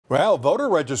Well, voter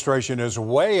registration is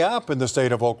way up in the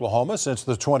state of Oklahoma since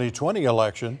the 2020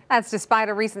 election. That's despite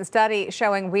a recent study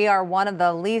showing we are one of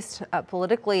the least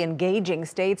politically engaging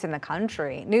states in the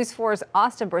country. News 4's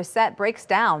Austin Brissett breaks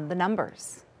down the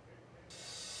numbers.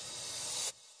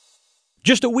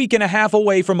 Just a week and a half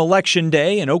away from Election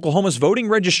Day, and Oklahoma's voting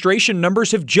registration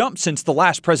numbers have jumped since the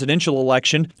last presidential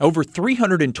election. Over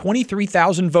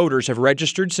 323,000 voters have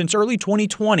registered since early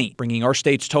 2020, bringing our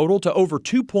state's total to over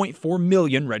 2.4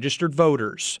 million registered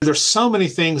voters. There's so many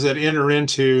things that enter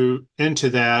into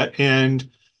that, and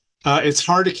it's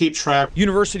hard to keep track.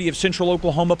 University of Central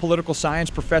Oklahoma political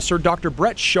science professor Dr.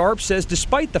 Brett Sharp says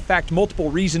despite the fact multiple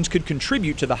reasons could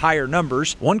contribute to the higher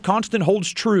numbers, one constant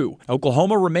holds true.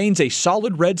 Oklahoma remains a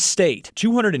solid red state.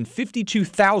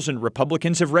 252,000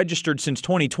 Republicans have registered since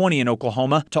 2020 in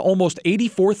Oklahoma to almost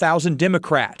 84,000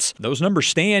 Democrats. Those numbers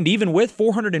stand even with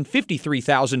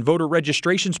 453,000 voter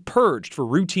registrations purged for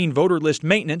routine voter list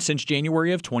maintenance since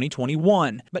January of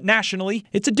 2021. But nationally,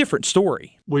 it's a different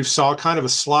story. We saw kind of a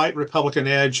slight Republican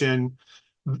edge in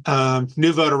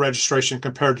new voter registration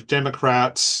compared to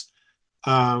Democrats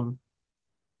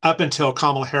up until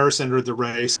Kamala Harris entered the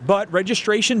race. But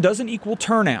registration doesn't equal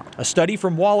turnout. A study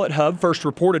from WalletHub, first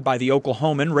reported by the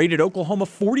Oklahoman, rated Oklahoma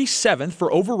 47th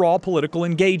for overall political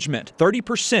engagement.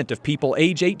 30% of people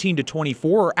age 18 to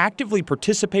 24 are actively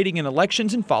participating in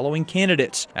elections and following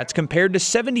candidates. That's compared to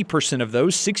 70% of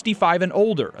those 65 and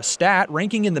older, a stat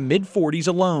ranking in the mid-40s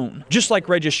alone. Just like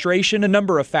registration, a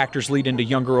number of factors lead into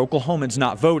younger Oklahomans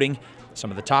not voting. Some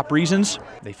of the top reasons: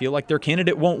 they feel like their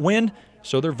candidate won't win,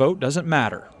 so their vote doesn't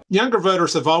matter. Younger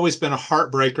voters have always been a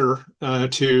heartbreaker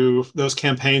to those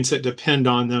campaigns that depend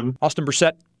on them. Austin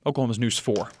Brissett, Oklahoma's News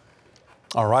 4.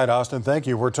 All right, Austin, thank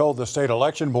you. We're told the state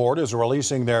election board is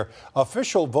releasing their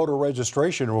official voter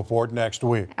registration report next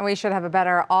week. And we should have a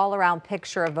better all-around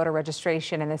picture of voter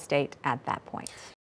registration in the state at that point.